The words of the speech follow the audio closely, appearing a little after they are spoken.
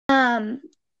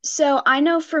So I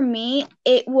know for me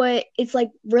it's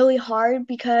like really hard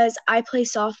because I play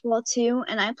softball too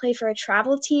and I play for a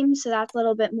travel team, so that's a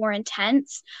little bit more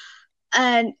intense.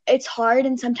 And it's hard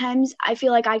and sometimes I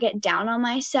feel like I get down on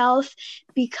myself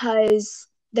because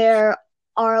there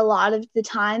are a lot of the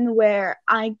time where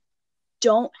I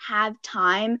don't have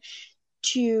time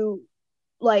to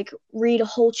like read a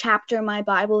whole chapter in my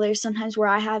Bible. There's sometimes where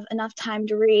I have enough time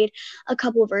to read a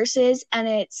couple verses, and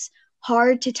it's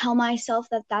hard to tell myself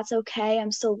that that's okay.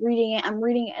 I'm still reading it. I'm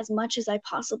reading it as much as I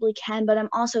possibly can, but I'm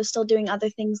also still doing other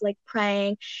things like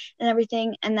praying and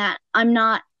everything, and that I'm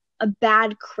not a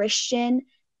bad Christian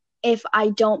if I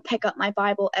don't pick up my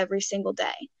Bible every single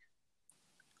day.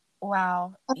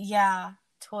 Wow. Yeah,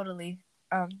 totally.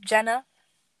 Jenna?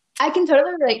 I can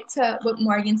totally relate to what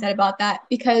Morgan said about that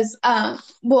because,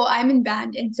 well, I'm in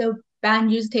band, and so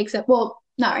band usually takes up, well,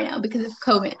 not right now because of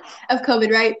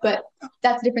COVID, right? But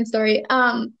that's a different story.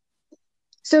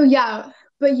 So yeah,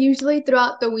 but usually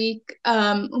throughout the week,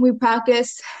 we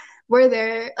practice. We're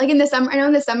there, like in the summer. I know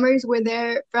in the summers we're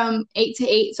there from 8 to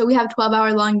 8, so we have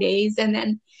 12-hour long days, and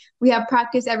then we have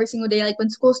practice every single day. Like when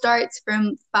school starts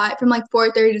from like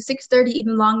 4:30 to 6:30,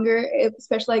 even longer,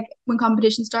 especially like when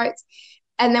competition starts.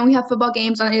 And then we have football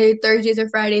games on either Thursdays or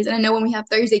Fridays. And I know when we have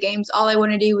Thursday games, all I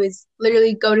want to do is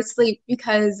literally go to sleep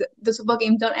because the football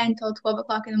games don't end until 12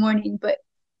 o'clock in the morning. But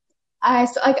I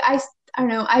don't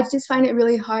know. I just find it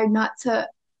really hard not to,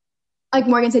 like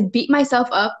Morgan said, beat myself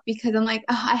up because I'm like,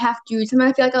 oh, I have to.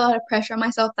 Sometimes I feel like a lot of pressure on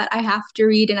myself that I have to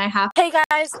read and I have. Hey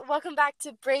guys, welcome back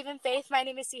to Brave and Faith. My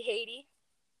name is Haiti.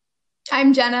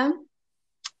 I'm Jenna.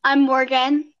 I'm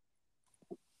Morgan.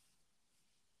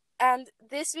 And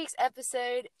this week's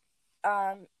episode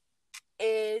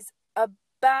is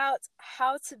about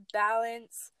how to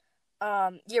balance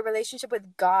your relationship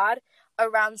with God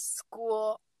around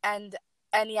school and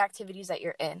any activities that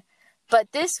you're in.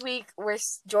 But this week, we're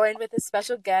joined with a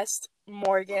special guest,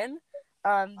 Morgan.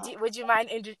 Would you mind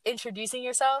introducing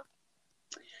yourself?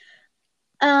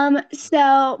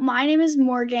 So my name is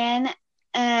Morgan,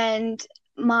 and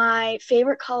my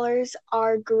favorite colors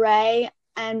are gray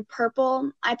and purple.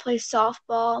 I play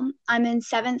softball. I'm in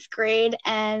 7th grade,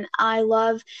 and I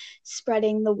love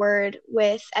spreading the word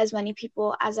with as many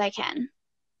people as I can.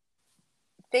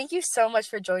 Thank you so much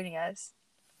for joining us.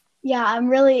 Yeah, I'm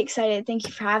really excited. Thank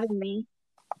you for having me.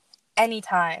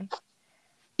 Anytime.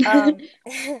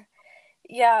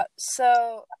 Yeah,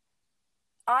 so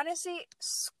honestly,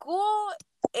 school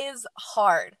is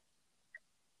hard.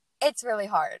 It's really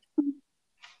hard.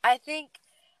 I think,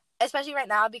 especially right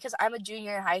now, because I'm a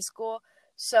junior in high school,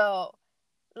 so,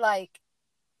 like,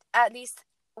 at least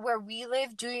where we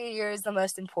live, junior year is the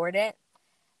most important,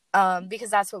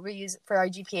 because that's what we use for our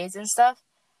GPAs and stuff.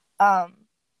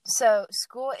 So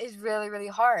school is really, really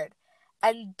hard.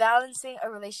 And balancing a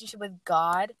relationship with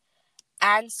God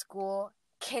and school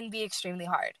can be extremely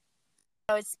hard.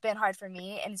 So it's been hard for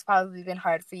me, and it's probably been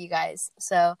hard for you guys.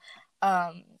 So,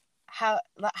 how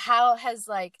has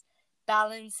like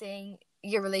balancing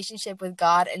your relationship with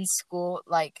God and school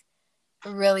like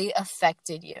really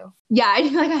affected you? Yeah, I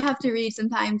feel like I have to read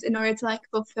sometimes in order to like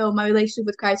fulfill my relationship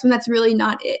with Christ when that's really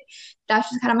not it. That's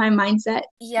just kind of my mindset.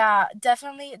 Yeah,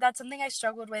 definitely. That's something I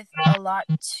struggled with a lot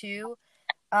too.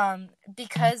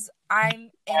 Because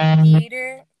I'm in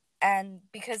theater and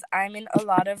because I'm in a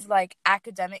lot of like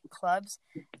academic clubs,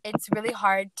 it's really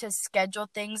hard to schedule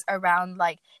things around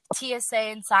like TSA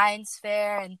and science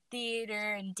fair and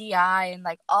theater and DI and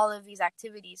like all of these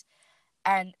activities.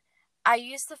 And I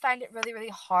used to find it really, really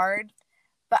hard,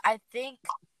 but I think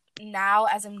now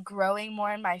as I'm growing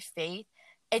more in my faith,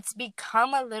 it's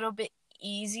become a little bit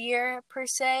easier per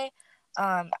se.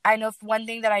 I know one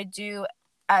thing that I do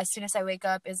as soon as I wake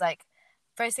up is like,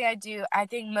 first thing I do, I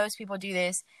think most people do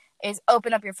this, is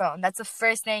open up your phone. That's the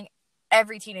first thing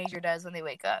every teenager does when they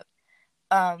wake up.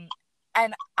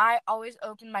 And I always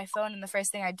open my phone, and the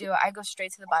first thing I do, I go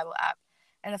straight to the Bible app.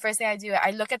 And the first thing I do, I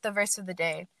look at the verse of the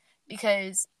day,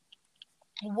 because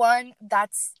one,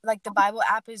 that's like the Bible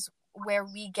app is where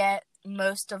we get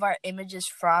most of our images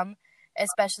from,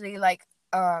 especially like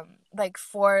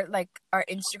for like our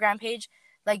Instagram page.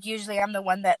 Like usually I'm the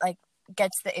one that like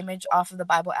gets the image off of the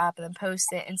Bible app and then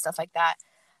posts it and stuff like that.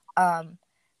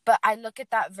 But I look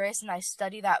at that verse and I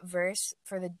study that verse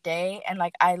for the day, and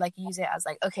like I like use it as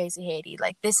like, okay, so Haiti,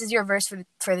 like this is your verse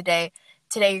for the day.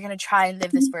 Today you're gonna try and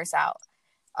live this verse out.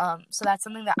 So that's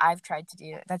something that I've tried to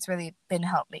do. That's really been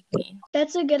helping me.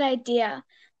 That's a good idea.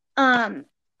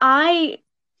 I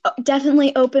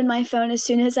definitely open my phone as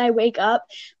soon as I wake up,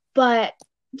 but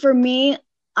for me,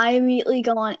 I immediately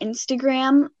go on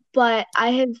Instagram, but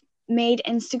I have made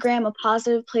Instagram a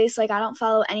positive place. Like, I don't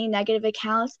follow any negative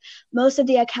accounts. Most of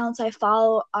the accounts I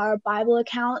follow are Bible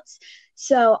accounts.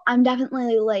 So I'm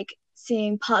definitely like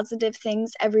seeing positive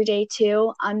things every day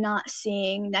too. I'm not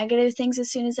seeing negative things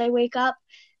as soon as I wake up.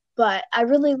 But I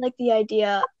really like the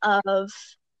idea of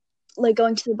like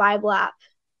going to the Bible app.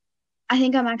 I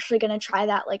think I'm actually going to try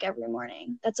that like every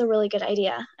morning. That's a really good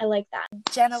idea. I like that.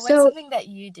 Jenna, what's So, something that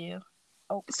you do?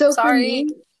 Oh, so for sorry. me,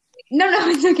 no,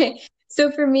 it's okay.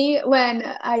 So for me, when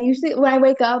I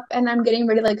wake up and I'm getting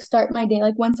ready to like start my day,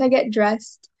 like once I get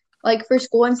dressed, like for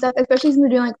school and stuff, especially since we're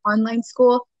doing like online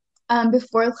school,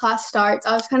 before class starts,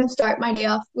 I'll just kind of start my day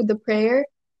off with the prayer,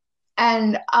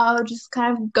 and I'll just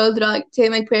kind of go through like say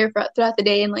my prayer throughout the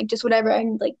day and like just whatever I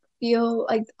like feel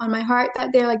like on my heart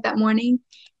that day, like that morning.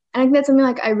 And I think that's something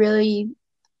like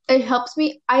it helps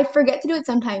me. I forget to do it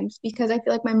sometimes because I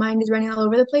feel like my mind is running all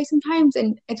over the place sometimes,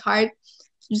 and it's hard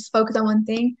to just focus on one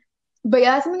thing. But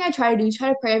yeah, that's something I try to do. Try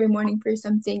to pray every morning for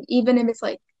something, even if it's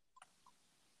like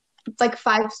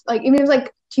even if it's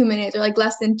like 2 minutes or like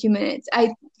less than 2 minutes.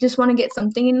 I just want to get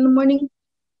something in the morning.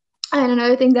 And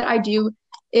another thing that I do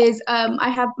is I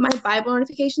have my Bible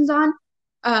notifications on.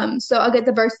 So I'll get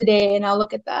the verse today and I'll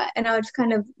look at that and I'll just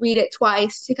kind of read it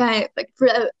twice to kind of like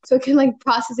so it can like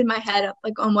process in my head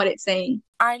like on what it's saying.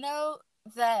 I know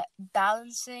that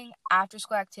balancing after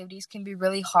school activities can be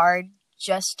really hard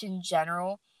just in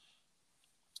general.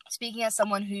 Speaking as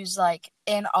someone who's like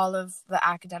in all of the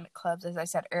academic clubs, as I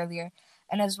said earlier,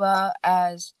 and as well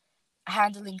as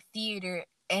handling theater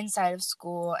inside of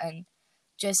school and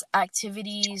just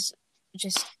activities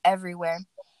just everywhere.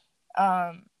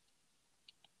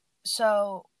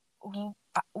 So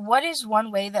what is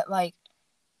one way that like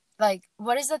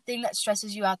what is the thing that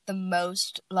stresses you out the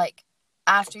most like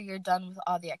after you're done with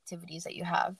all the activities that you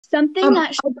have? Something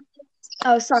that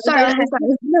oh, sorry, sorry, go ahead.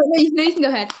 sorry. No, you can go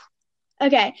ahead.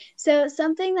 Okay, so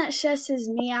something that stresses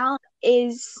me out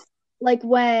is like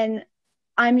when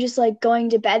I'm just like going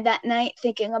to bed that night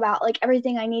thinking about like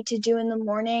everything I need to do in the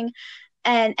morning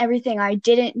and everything I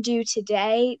didn't do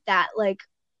today that like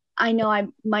I know I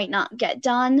might not get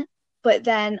done, but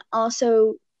then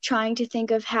also trying to think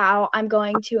of how I'm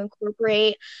going to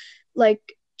incorporate like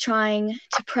trying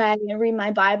to pray and read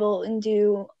my Bible and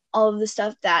do all of the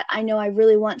stuff that I know I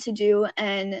really want to do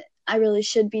and I really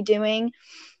should be doing,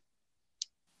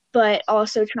 but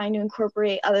also trying to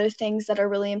incorporate other things that are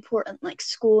really important like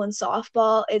school and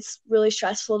softball. It's really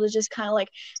stressful to just kind of like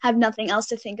have nothing else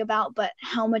to think about but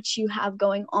how much you have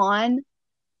going on,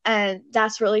 and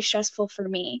that's really stressful for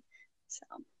me. So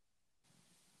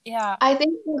yeah, I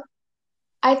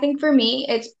think for me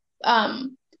it's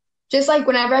just like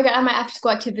whenever I get on my after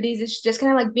school activities, it's just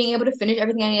kind of like being able to finish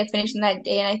everything I need to finish in that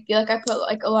day. And I feel like I put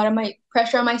like a lot of my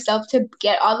pressure on myself to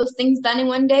get all those things done in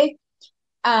one day.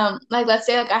 Like let's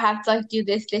say like I have to like do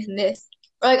this, and this,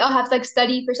 or like I'll have to like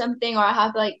study for something, or I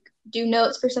have to like do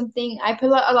notes for something. I put a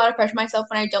lot of pressure on myself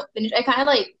when I don't finish. I kind of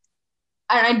like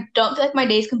I don't feel like my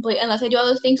day is complete unless I do all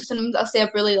those things. So sometimes I'll stay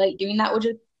up really late doing that, which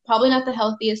is probably not the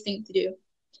healthiest thing to do.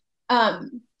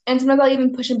 And sometimes I'll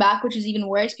even push them back, which is even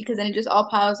worse because then it just all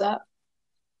piles up.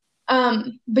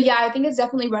 But yeah, I think it's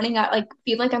definitely running out, like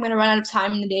feeling like I'm gonna run out of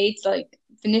time in the day to like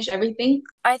finish everything.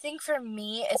 I think for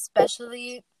me,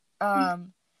 especially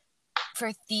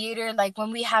for theater, like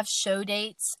when we have show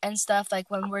dates and stuff, like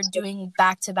when we're doing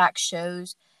back-to-back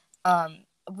shows,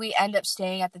 we end up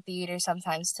staying at the theater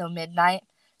sometimes till midnight.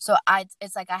 So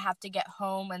it's like I have to get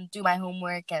home and do my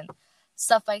homework and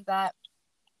stuff like that.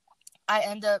 I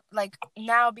end up like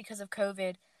now because of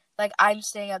COVID, like I'm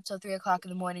staying up till 3:00 in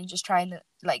the morning just trying to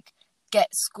like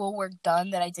get schoolwork done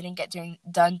that I didn't get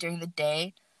done during the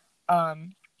day.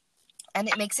 And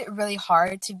it makes it really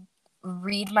hard to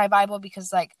read my Bible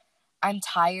because like I'm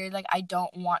tired, like I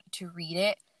don't want to read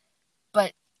it,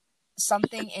 but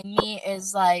something in me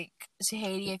is like,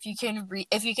 Haiti, if you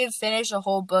can finish a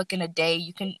whole book in a day,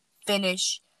 you can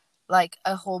finish like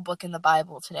a whole book in the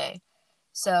Bible today.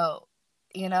 So,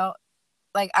 you know,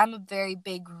 like I'm a very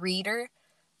big reader,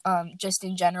 just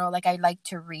in general, like I like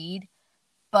to read,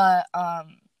 but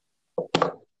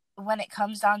when it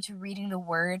comes down to reading the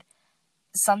word,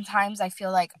 sometimes I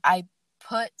feel like I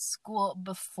put school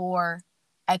before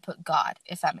I put God,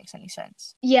 if that makes any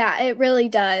sense. yeah, it really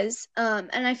does. And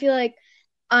I feel like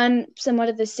I'm somewhat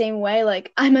of the same way.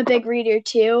 Like I'm a big reader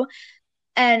too,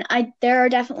 and there are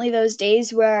definitely those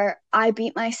days where I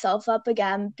beat myself up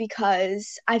again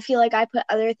because I feel like I put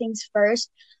other things first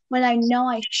when I know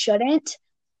I shouldn't,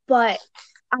 but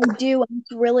I do.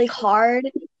 It's really hard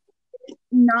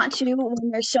not to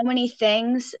when there's so many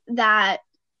things that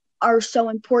are so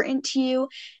important to you,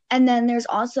 and then there's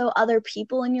also other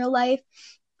people in your life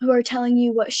who are telling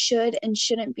you what should and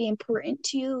shouldn't be important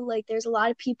to you. Like there's a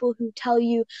lot of people who tell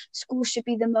you school should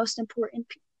be the most important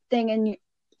thing in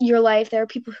your life. There are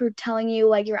people who are telling you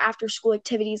like your after school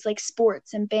activities like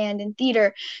sports and band and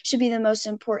theater should be the most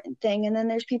important thing. And then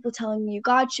there's people telling you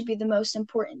God should be the most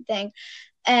important thing.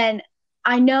 And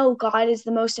I know God is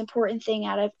the most important thing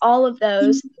out of all of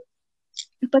those,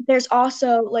 but there's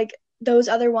also like those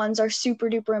other ones are super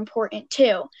duper important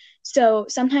too. So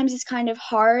sometimes it's kind of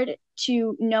hard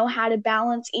to know how to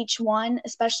balance each one,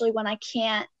 especially when I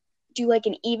can't do like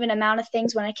an even amount of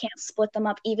things, when I can't split them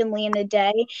up evenly in the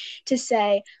day, to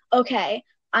say, okay,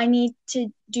 I need to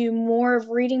do more of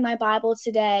reading my Bible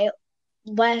today,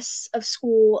 less of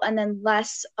school, and then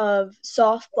less of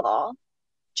softball,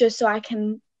 just so I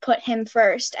can put him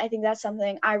first. I think that's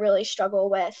something I really struggle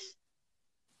with,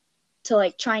 to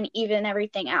like try and even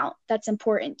everything out. That's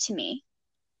important to me.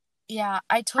 Yeah,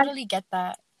 I totally get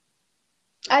that.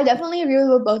 I definitely agree with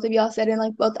what both of y'all said in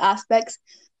like both aspects,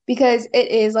 because it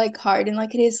is like hard and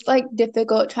like it is like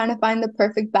difficult trying to find the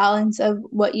perfect balance of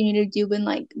what you need to do and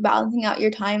like balancing out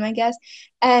your time, I guess.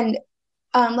 And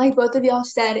like both of y'all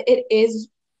said, it is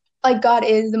like God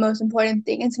is the most important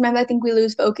thing. And sometimes I think we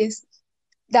lose focus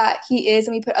that he is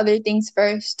and we put other things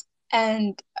first.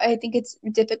 And I think it's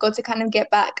difficult to kind of get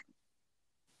back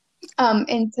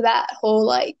into that whole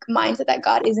like mindset that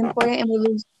God is important, and we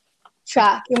lose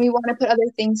track and we want to put other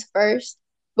things first,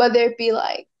 whether it be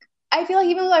like, I feel like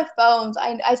even with our phones,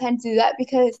 I tend to do that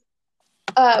because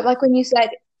like when you said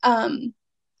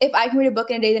if I can read a book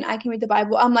in a day, then I can read the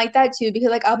Bible. I'm like that too, because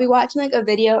like I'll be watching like a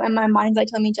video and my mind's like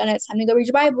telling me, Jenna, it's time to go read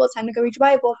your Bible, it's time to go read your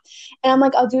Bible. And I'm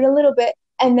like, I'll do it a little bit,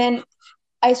 and then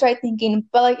I start thinking,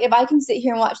 but like if I can sit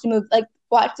here and watch the movie, like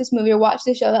watch this movie or watch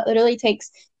this show that literally takes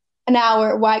an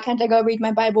hour, why can't I go read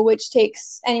my Bible, which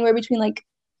takes anywhere between like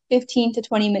 15 to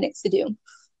 20 minutes to do?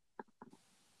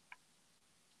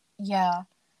 Yeah.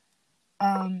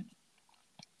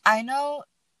 I know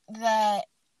that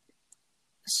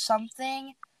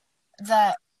something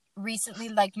that recently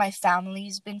like my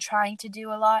family's been trying to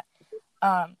do a lot,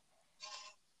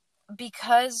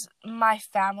 because my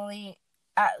family,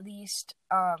 at least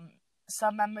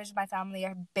some members of my family,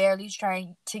 are barely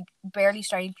starting to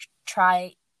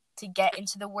try to get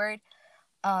into the word,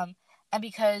 and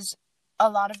because a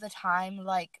lot of the time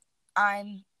like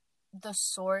I'm the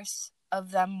source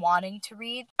of them wanting to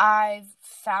read, I've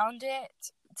found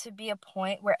it to be a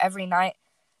point where every night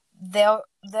they'll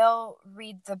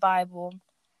read the Bible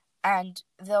and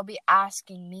they'll be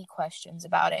asking me questions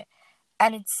about it.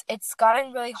 And it's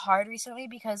gotten really hard recently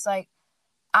because like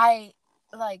I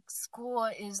like school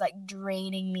is like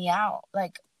draining me out.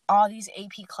 Like all these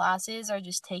AP classes are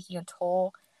just taking a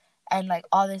toll and like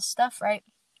all this stuff, right?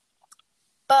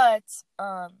 But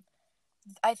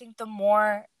I think the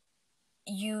more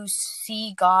you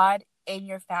see God in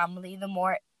your family, the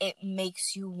more it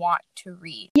makes you want to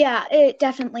read. Yeah, it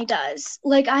definitely does.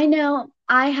 Like I know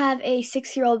I have a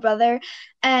 6-year-old brother,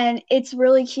 and it's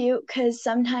really cute because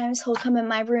sometimes he'll come in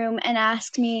my room and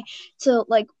ask me to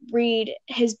like read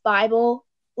his Bible,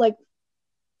 like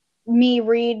me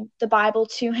read the Bible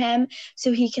to him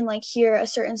so he can like hear a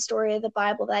certain story of the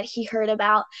Bible that he heard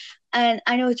about. And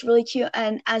I know it's really cute,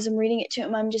 and as I'm reading it to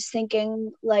him, I'm just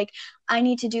thinking like I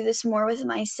need to do this more with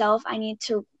myself. I need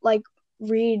to like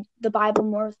read the Bible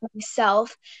more with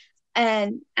myself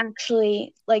and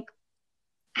actually like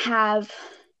have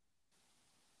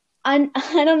I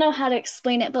don't know how to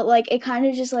explain it, but like it kind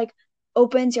of just like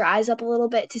opens your eyes up a little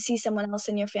bit to see someone else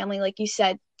in your family, like you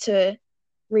said, to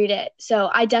read it. So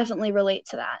I definitely relate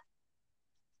to that.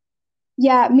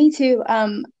 Yeah, me too.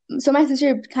 So my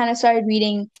sister kind of started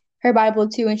reading her Bible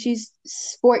too, and she's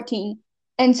 14.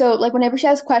 And so, like, whenever she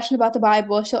has a question about the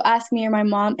Bible, she'll ask me or my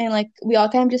mom, and like, we all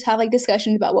kind of just have like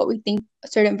discussions about what we think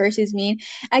certain verses mean.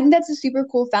 I think that's a super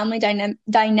cool family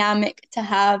dynamic to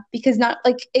have, because not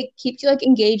like it keeps you like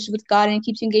engaged with God and it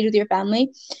keeps you engaged with your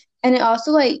family, and it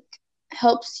also like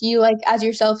helps you like as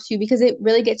yourself too, because it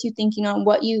really gets you thinking on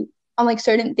on like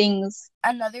certain things.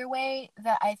 Another way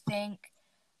that I think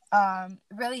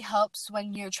really helps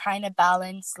when you're trying to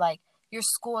balance like your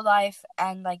school life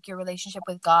and like your relationship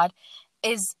with God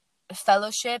is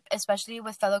fellowship, especially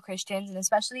with fellow Christians and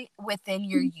especially within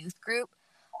your youth group.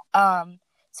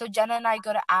 So Jenna and I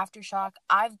go to Aftershock.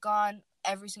 I've gone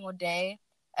every single day,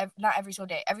 not every single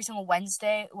day, every single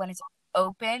Wednesday when it's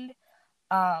opened.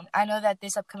 I know that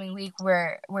this upcoming week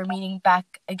we're meeting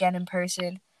back again in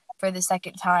person for the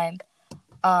second time.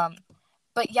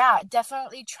 But yeah,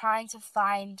 definitely trying to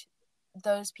find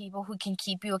those people who can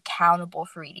keep you accountable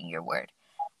for reading your word.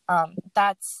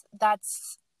 That's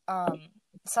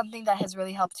something that has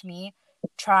really helped me,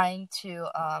 trying to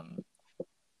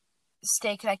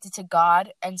stay connected to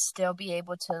God and still be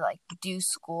able to like do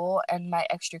school and my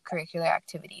extracurricular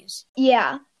activities.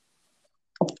 Yeah.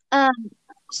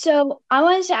 So I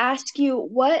wanted to ask you,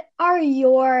 what are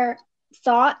your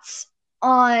thoughts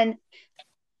on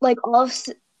like all of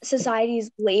society's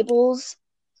labels,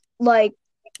 like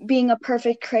being a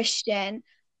perfect Christian?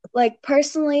 Like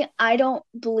personally, I don't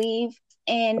believe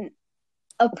in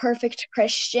a perfect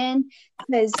Christian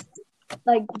because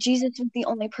like Jesus was the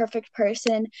only perfect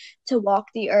person to walk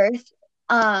the earth.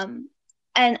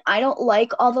 And I don't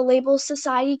like all the labels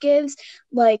society gives,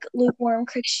 like lukewarm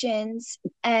Christians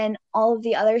and all of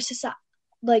the other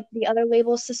like the other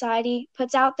labels society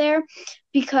puts out there,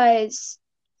 because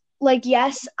like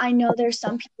yes, I know there's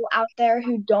some people out there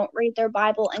who don't read their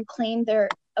Bible and claim they're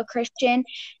a Christian,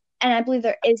 and I believe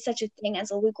there is such a thing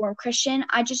as a lukewarm Christian.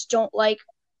 I just don't like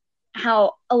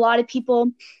how a lot of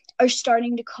people are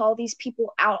starting to call these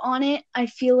people out on it. I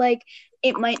feel like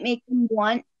it might make them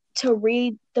want to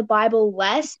read the Bible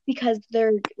less because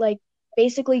they're like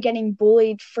basically getting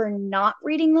bullied for not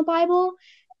reading the Bible,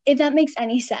 if that makes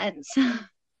any sense.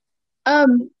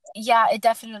 Yeah, it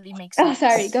definitely makes Oh, sense.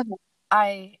 sorry, go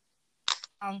ahead.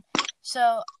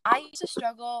 So I used to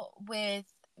struggle with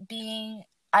being,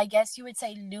 I guess you would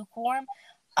say, lukewarm.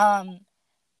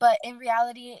 But in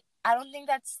reality, I don't think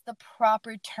that's the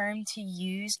proper term to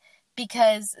use,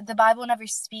 because the Bible never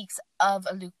speaks of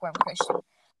a lukewarm Christian.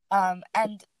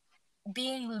 And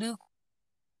being lukewarm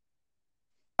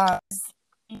is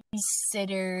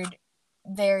considered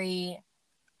very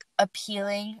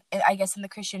appealing, I guess, in the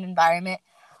Christian environment.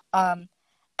 And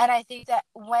I think that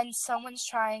when someone's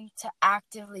trying to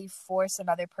actively force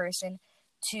another person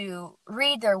to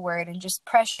read their word and just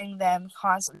pressuring them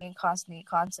constantly,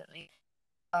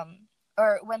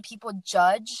 or when people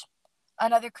judge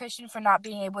another Christian for not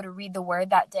being able to read the word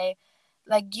that day,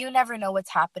 like, you never know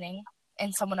what's happening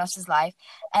in someone else's life.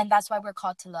 And that's why we're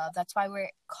called to love. That's why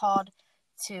we're called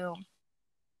to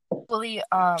fully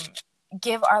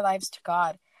give our lives to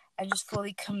God and just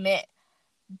fully commit.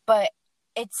 But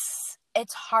it's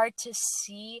hard to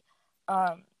see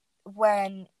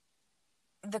when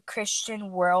the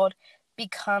Christian world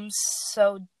becomes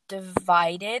so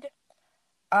divided,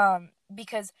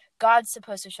 because God's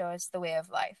supposed to show us the way of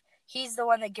life. He's the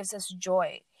one that gives us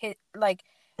joy.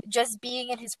 Just being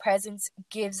in his presence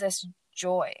gives us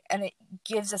joy, and it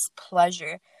gives us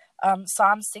pleasure.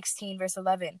 Psalm 16 verse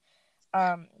 11,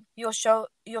 you'll show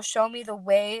me the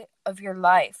way of your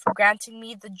life, granting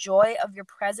me the joy of your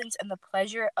presence and the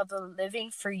pleasure of the living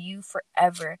for you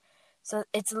forever. So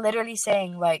it's literally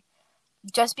saying, like,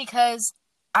 just because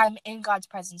I'm in God's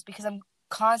presence, because I'm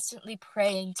constantly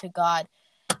praying to God,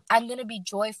 I'm going to be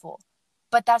joyful.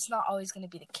 But that's not always going to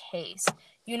be the case.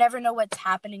 You never know what's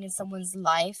happening in someone's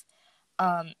life.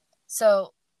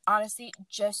 So honestly,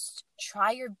 just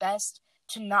try your best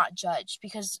to not judge,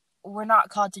 because we're not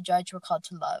called to judge, we're called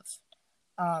to love.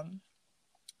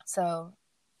 So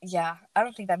yeah, I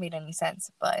don't think that made any sense,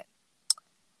 but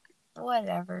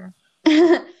whatever.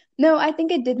 No, I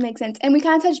think it did make sense. And we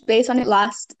kind of touched base on it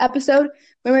last episode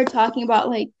when we were talking about,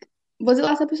 like, was it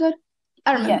last episode?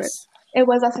 I don't remember. Yes. It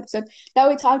was last episode that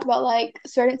we talked about like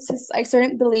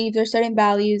certain beliefs or certain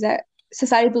values that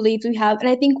society believes we have. And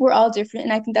I think we're all different,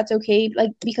 and I think that's okay.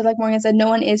 Like, because like Morgan said, no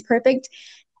one is perfect,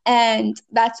 and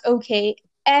that's okay.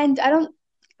 And I don't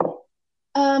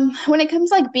when it comes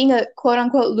to like being a quote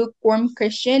unquote lukewarm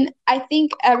Christian, I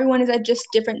think everyone is at just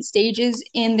different stages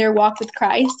in their walk with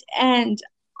Christ. And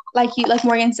like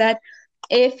Morgan said,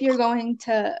 if you're going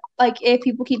to, like, if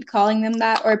people keep calling them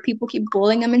that or people keep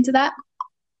bullying them into that,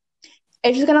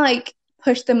 it's just gonna like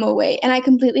push them away. And I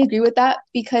completely agree with that,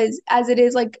 because as it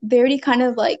is, like, they're already kind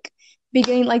of like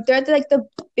beginning, like they're at like the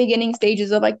beginning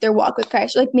stages of like their walk with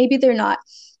Christ. Like, maybe they're not,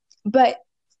 but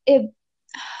if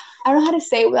I don't know how to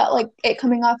say it without like it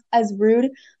coming off as rude,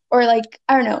 or like,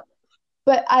 I don't know,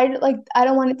 but I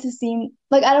don't want it to seem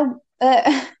like I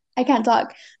can't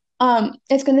talk.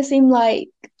 It's gonna seem like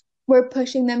we're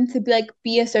pushing them to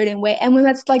be a certain way, and when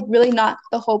that's like really not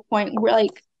the whole point. We're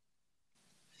like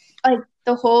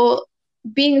the whole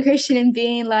being a Christian and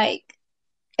being like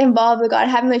involved with God,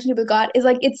 having a relationship with God is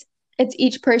like it's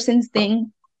each person's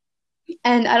thing.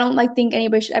 And I don't think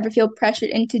anybody should ever feel pressured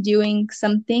into doing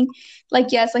something.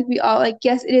 Like, yes, like we all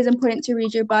yes, it is important to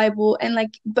read your Bible, and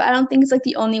but I don't think it's like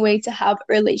the only way to have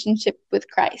a relationship with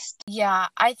Christ. Yeah,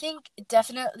 I think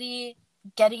definitely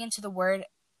getting into the word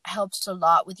helps a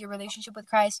lot with your relationship with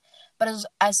Christ, but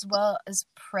as well as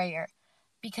prayer,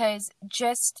 because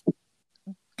just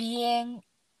being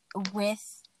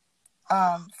with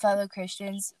fellow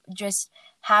Christians, just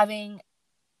having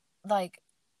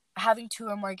two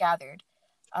or more gathered,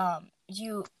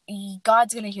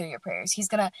 God's gonna hear your prayers. He's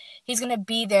gonna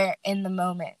be there in the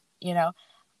moment, you know.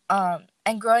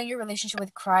 And growing your relationship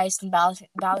with Christ and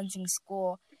balancing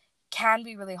school can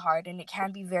be really hard, and it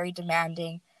can be very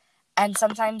demanding. And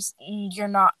sometimes you're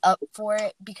not up for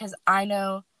it, because I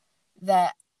know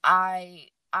that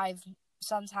I've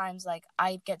sometimes, like,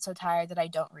 I get so tired that I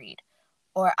don't read,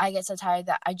 or I get so tired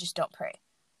that I just don't pray.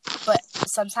 But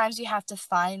sometimes you have to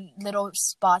find little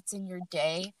spots in your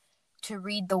day to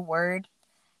read the word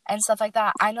and stuff like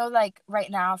that. I know, like, right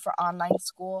now for online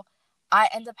school, I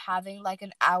end up having like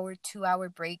an hour, 2 hour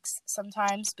breaks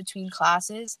sometimes between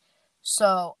classes.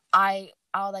 So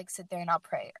I'll like sit there and I'll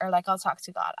pray, or like I'll talk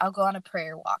to God. I'll go on a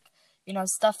prayer walk,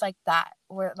 stuff like that,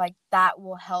 where like that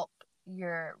will help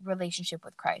your relationship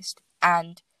with Christ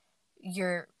and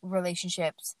your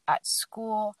relationships at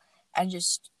school and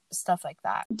just stuff like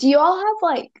that. Do you all have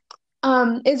like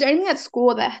is there anything at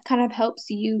school that kind of helps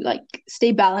you like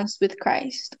stay balanced with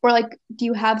Christ? Or like do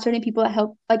you have certain people that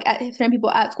help certain people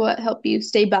at school that help you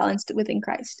stay balanced within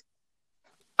Christ?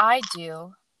 I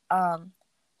do.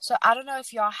 So I don't know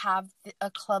if y'all have a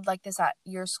club like this at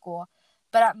your school,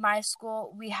 but at my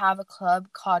school we have a club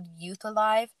called Youth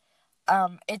Alive.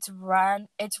 It's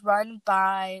run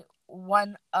by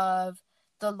one of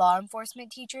the law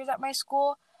enforcement teachers at my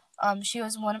school. She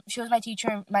was my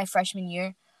teacher my freshman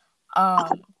year.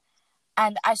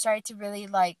 And I started to really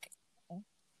like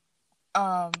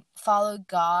follow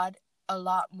God a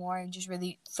lot more and just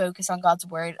really focus on God's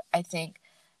word. I think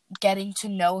getting to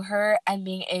know her and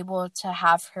being able to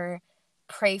have her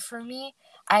pray for me.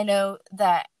 I know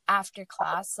that after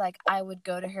class, like, I would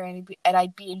go to her and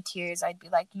I'd be in tears. I'd be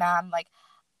like, "Ma'am, like,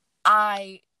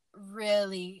 I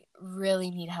really,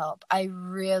 really need help. I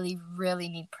really, really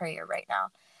need prayer right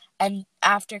now." And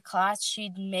after class,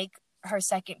 she'd make her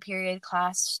second period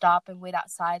class stop and wait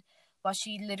outside while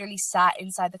she literally sat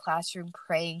inside the classroom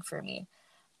praying for me,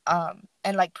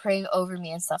 and like praying over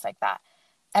me and stuff like that.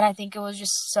 And I think it was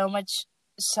just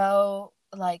so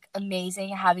like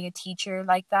amazing having a teacher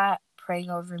like that praying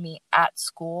over me at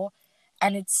school.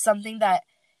 And it's something that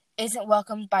isn't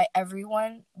welcomed by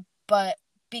everyone, but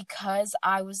because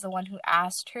I was the one who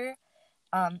asked her,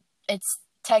 it's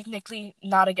technically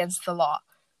not against the law.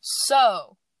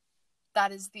 So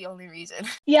that is the only reason.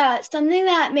 Yeah, something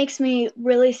that makes me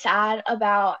really sad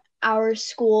about our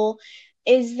school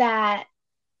is that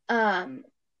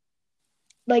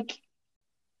like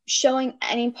showing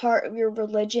any part of your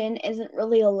religion isn't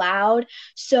really allowed.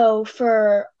 So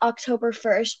for October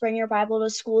 1st, Bring Your Bible to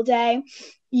School Day,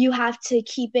 you have to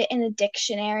keep it in a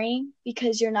dictionary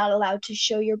because you're not allowed to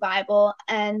show your Bible.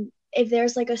 And if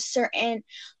there's like a certain,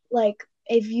 like,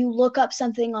 if you look up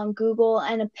something on Google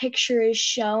and a picture is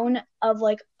shown of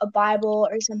like a Bible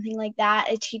or something like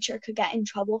that, a teacher could get in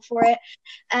trouble for it.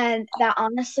 And that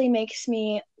honestly makes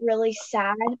me really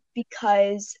sad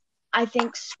because I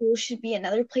think school should be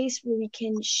another place where we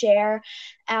can share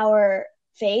our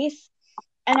faith.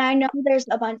 And I know there's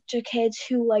a bunch of kids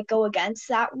who like go against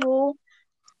that rule.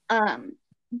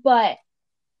 But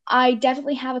I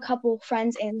definitely have a couple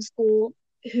friends in school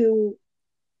who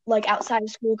like outside of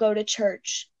school go to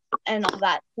church and all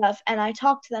that stuff. And I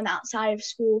talk to them outside of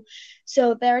school.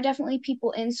 So there are definitely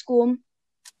people in school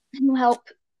who help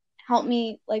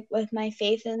me like with my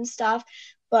faith and stuff.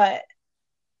 But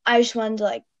I just wanted to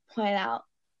like point out,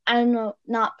 I don't know,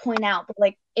 not point out, but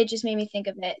like it just made me think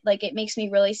of it. Like it makes me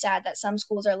really sad that some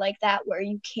schools are like that, where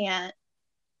you can't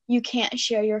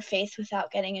share your faith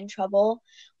without getting in trouble,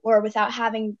 or without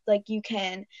having, like, you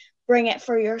can bring it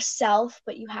for yourself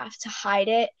but you have to hide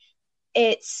it.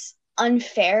 It's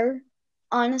unfair.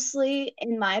 Honestly,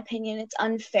 in my opinion, it's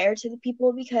unfair to the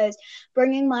people, because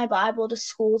bringing my Bible to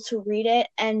school to read it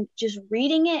and just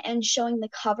reading it and showing the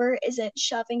cover isn't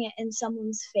shoving it in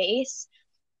someone's face,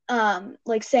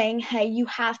 like saying, hey, you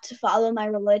have to follow my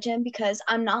religion, because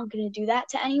I'm not going to do that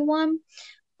to anyone.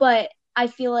 But I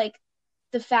feel like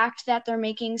the fact that they're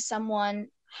making someone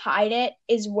hide it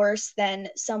is worse than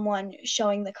someone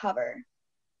showing the cover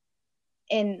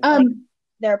in like,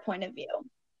 their point of view.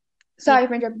 Sorry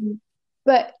for interrupting you,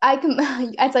 but I can.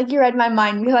 It's like you read my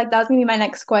mind. You're like, that was gonna be my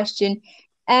next question,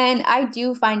 and I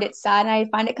do find it sad, and I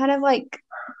find it kind of like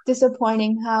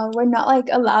disappointing how we're not like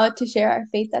allowed to share our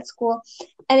faith at school.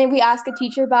 And if we ask a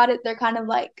teacher about it, they're kind of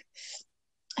like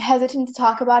hesitant to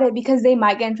talk about it because they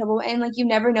might get in trouble. And like you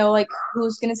never know like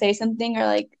who's gonna say something, or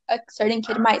like a certain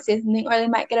kid might say something, or they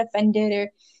might get offended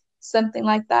or something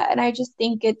like that. And I just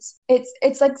think it's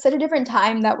like such a different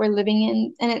time that we're living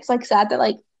in, and it's like sad that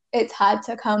like it's had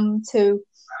to come to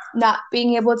not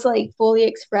being able to like fully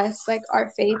express like our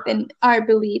faith and our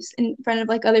beliefs in front of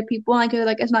like other people. And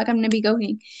like it's not like I'm gonna be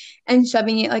going and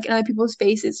shoving it like in other people's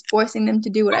faces, forcing them to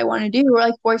do what I want to do or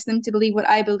like force them to believe what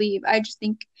I believe. I just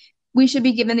think we should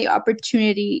be given the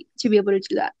opportunity to be able to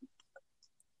do that.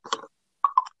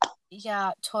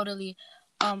 Yeah, totally.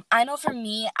 I know for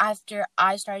me, after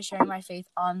I started sharing my faith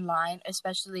online,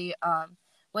 especially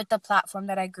with the platform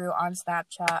that I grew on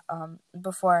Snapchat,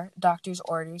 before doctor's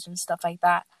orders and stuff like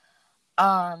that,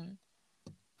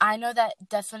 I know that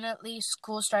definitely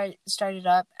school started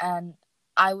up, and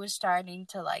I was starting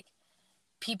to like,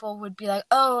 people would be like,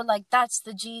 oh, like that's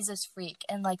the Jesus freak,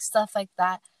 and like stuff like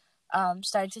that.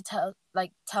 Started to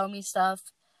tell me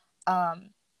stuff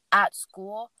at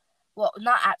school. Well,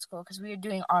 not at school because we were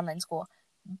doing online school,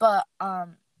 but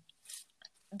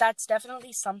that's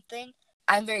definitely something.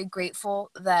 I'm very grateful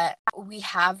that we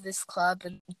have this club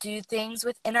and do things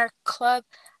within our club.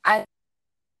 I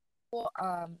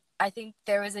think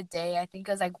there was a day, I think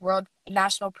it was like World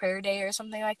National Prayer Day or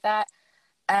something like that,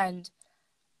 and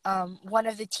one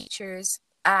of the teachers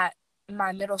at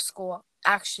my middle school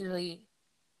actually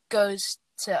goes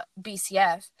to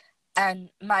BCF, and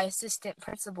my assistant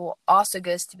principal also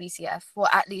goes to BCF. Well,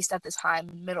 at least at this time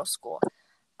in middle school.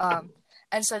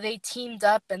 And so they teamed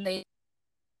up and they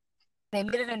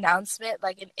made an announcement,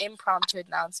 like an impromptu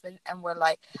announcement, and we're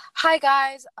like, "Hi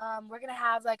guys, we're gonna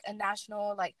have like a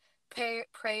national like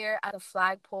prayer at a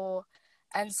flagpole,"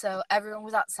 and so everyone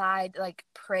was outside like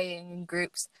praying in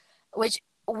groups, which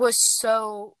was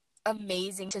so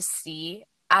amazing to see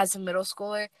as a middle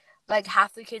schooler. Like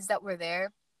half the kids that were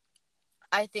there,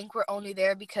 I think were only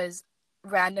there because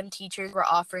random teachers were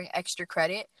offering extra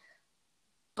credit,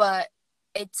 but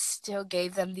it still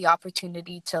gave them the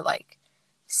opportunity to like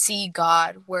see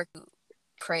God work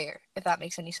prayer, if that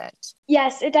makes any sense.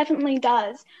 Yes, it definitely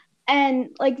does.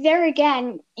 And like there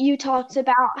again, you talked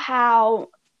about how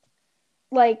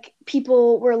like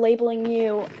people were labeling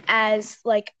you as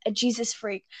like a Jesus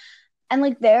freak. And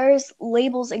like there's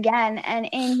labels again. And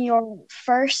in your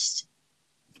first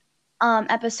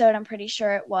episode, I'm pretty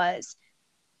sure it was,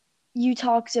 you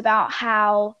talked about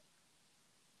how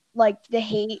like the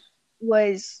hate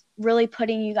was really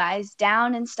putting you guys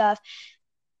down and stuff.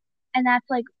 And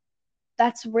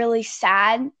that's really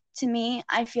sad to me.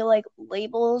 I feel like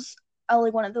labels are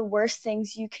like one of the worst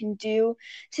things you can do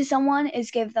to someone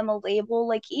is give them a label.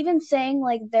 Like even saying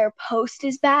like their post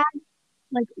is bad,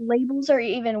 like labels are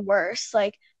even worse.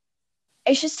 Like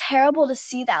it's just terrible to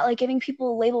see that, like giving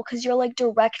people a label because you're like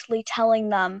directly telling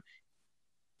them,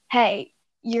 hey,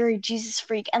 you're a Jesus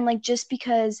freak. And like just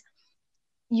because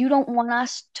you don't want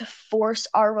us to force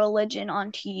our religion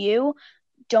onto you,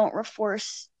 don't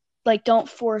force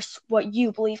what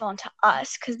you believe onto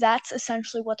us, because that's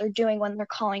essentially what they're doing when they're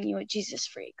calling you a Jesus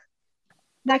freak.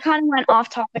 That kind of went off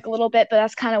topic a little bit, but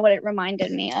that's kind of what it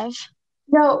reminded me of.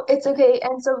 No, it's okay.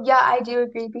 And so, yeah, I do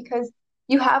agree because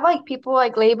you have like people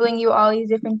like labeling you all these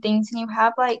different things, and you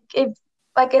have like if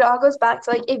like it all goes back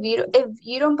to like if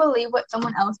you don't believe what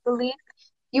someone else believes,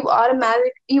 you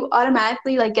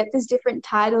automatically like get this different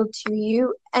title to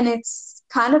you, and it's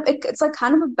like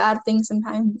kind of a bad thing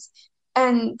sometimes.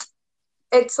 And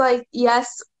it's like,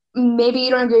 yes, maybe you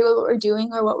don't agree with what we're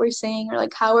doing or what we're saying or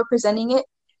like how we're presenting it,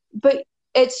 but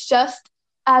it's just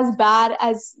as bad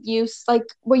as like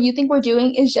what you think we're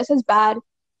doing is just as bad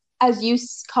as you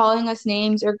calling us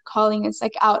names or calling us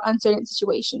like out on certain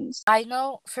situations. I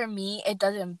know for me, it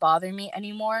doesn't bother me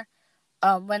anymore.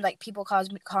 When like people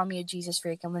call me a Jesus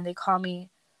freak, and when they call me,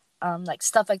 like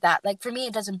stuff like that. Like for me,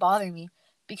 it doesn't bother me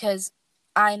because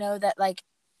I know that like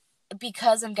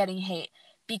because I'm getting hate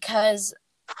because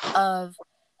of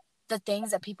the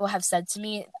things that people have said to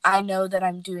me, I know that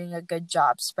I'm doing a good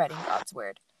job spreading God's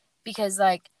word. Because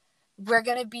like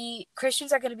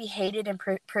Christians are gonna be hated and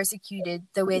persecuted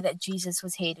the way that Jesus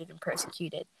was hated and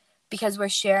persecuted, because we're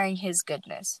sharing his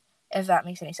goodness, if that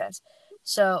makes any sense.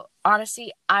 So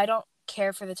honestly, I don't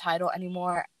care for the title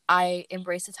anymore. I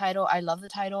embrace the title. I love the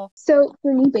title. So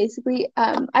for me, basically,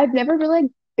 I've never really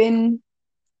been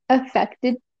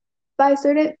affected by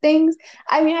certain things.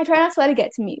 I mean, I try not to let it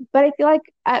get to me, but I feel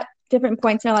like at different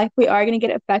points in our life, we are going to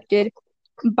get affected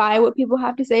by what people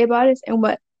have to say about us and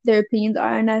what their opinions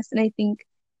are on us. And I think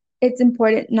it's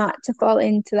important not to fall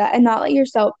into that and not let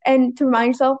yourself, and to remind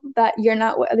yourself that you're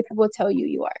not what other people tell you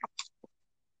you are.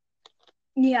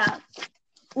 Yeah.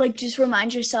 Like just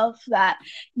remind yourself that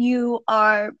you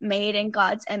are made in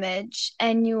God's image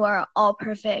and you are all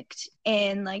perfect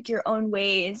in like your own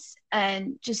ways,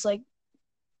 and just like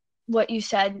what you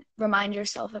said, remind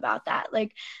yourself about that.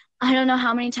 Like I don't know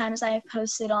how many times I have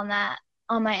posted on that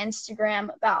on my Instagram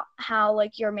about how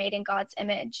like you're made in God's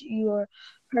image, you're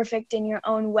perfect in your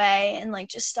own way, and like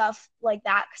just stuff like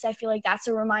that, because I feel like that's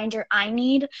a reminder I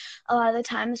need a lot of the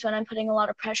times when I'm putting a lot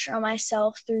of pressure on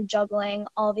myself through juggling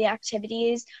all the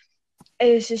activities,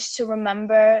 is just to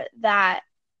remember that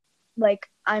like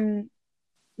I'm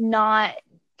not,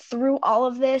 through all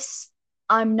of this,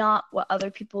 I'm not what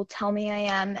other people tell me I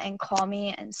am and call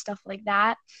me and stuff like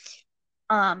that,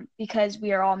 because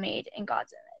we are all made in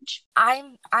God's image.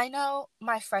 I know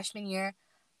my freshman year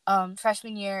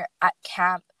at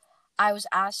camp, I was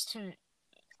asked to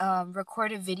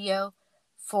record a video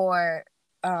for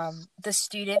the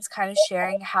students, kind of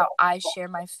sharing how I share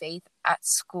my faith at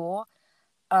school,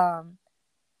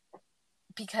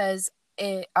 because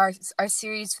our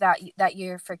series that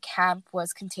year for camp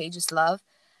was Contagious Love,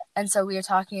 and so we were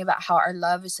talking about how our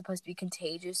love is supposed to be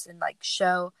contagious and like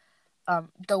show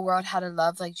the world how to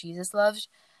love like Jesus loved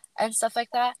and stuff like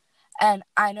that. And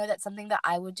I know that something that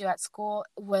I would do at school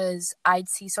was I'd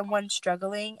see someone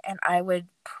struggling and I would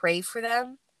pray for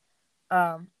them.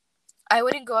 I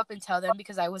wouldn't go up and tell them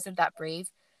because I wasn't that brave,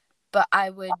 but I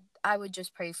would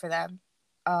just pray for them.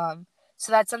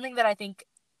 So that's something that I think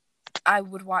I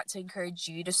would want to encourage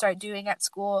you to start doing at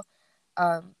school.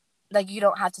 Like, you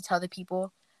don't have to tell the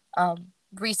people.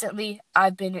 Recently,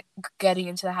 I've been getting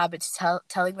into the habit to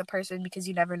telling the person, because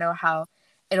you never know how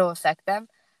it'll affect them.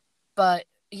 But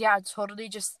yeah, totally,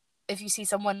 just if you see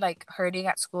someone like hurting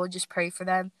at school, just pray for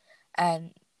them,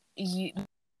 and you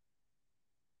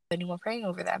anyone praying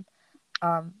over them.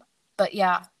 But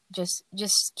yeah, just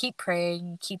keep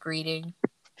praying, keep reading,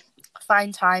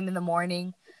 find time in the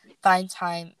morning, find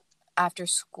time after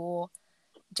school,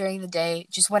 during the day,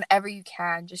 just whenever you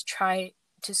can, just try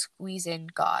to squeeze in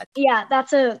God. Yeah,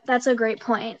 that's a great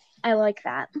point. I like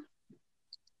that.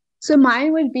 So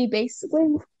mine would be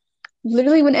basically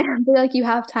literally whenever like you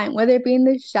have time, whether it be in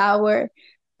the shower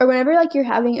or whenever like you're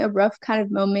having a rough kind of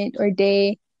moment or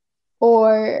day,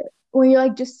 or when you're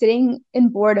like just sitting in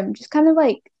boredom, just kind of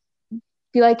like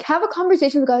be like, have a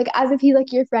conversation with God, like as if he's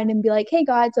like your friend, and be like, hey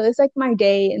God, so it's like my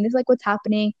day and this is like what's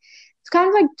happening. It's kind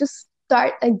of like just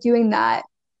start like doing that,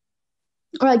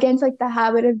 or against like the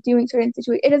habit of doing certain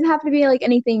situations. It doesn't have to be like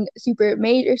anything super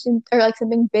major or like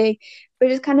something big, but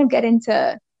just kind of get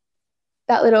into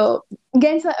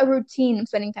a routine of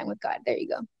spending time with God. There you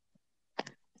go.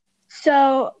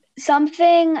 So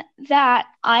something that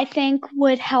I think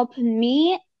would help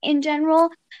me in general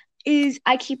is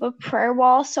I keep a prayer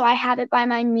wall. So I have it by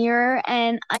my mirror,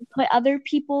 and I put other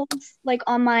people's, like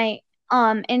on my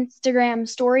Instagram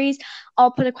stories,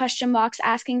 I'll put a question box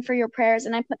asking for your prayers,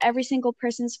 and I put every single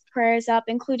person's prayers up,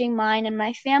 including mine and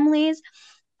my family's.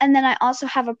 And then I also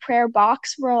have a prayer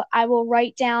box where I will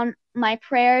write down my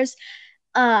prayers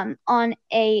on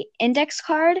a index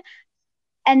card.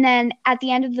 And then at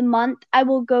the end of the month, I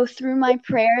will go through my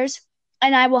prayers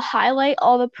and I will highlight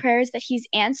all the prayers that he's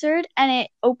answered. And it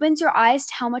opens your eyes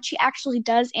to how much he actually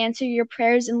does answer your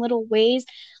prayers in little ways,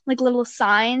 like little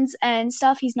signs and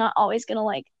stuff. He's not always going to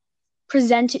like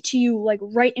present it to you like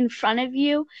right in front of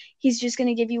you. He's just going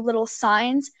to give you little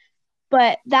signs.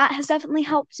 But that has definitely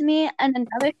helped me. And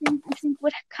another thing I think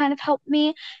would kind of help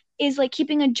me is like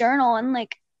keeping a journal and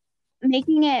like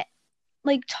making it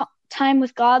like time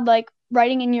with God, like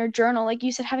writing in your journal, like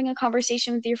you said, having a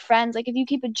conversation with your friends. Like if you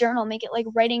keep a journal, make it like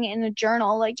writing it in a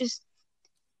journal, like just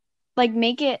like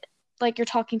make it like you're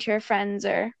talking to your friends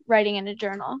or writing in a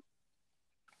journal.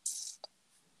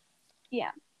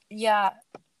 Yeah,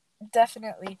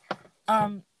 definitely.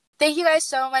 Thank you guys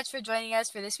so much for joining us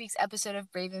for this week's episode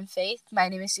of Brave in Faith. My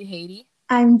name is Suhaidi.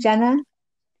 I'm Jenna.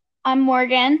 I'm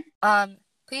Morgan.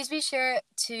 Please be sure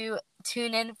to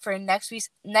tune in for next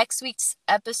week's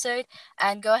episode,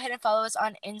 and go ahead and follow us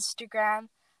on Instagram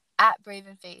at Brave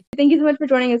in Faith. Thank you so much for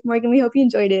joining us, Morgan. We hope you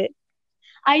enjoyed it.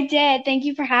 I did. Thank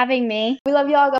you for having me. We love y'all.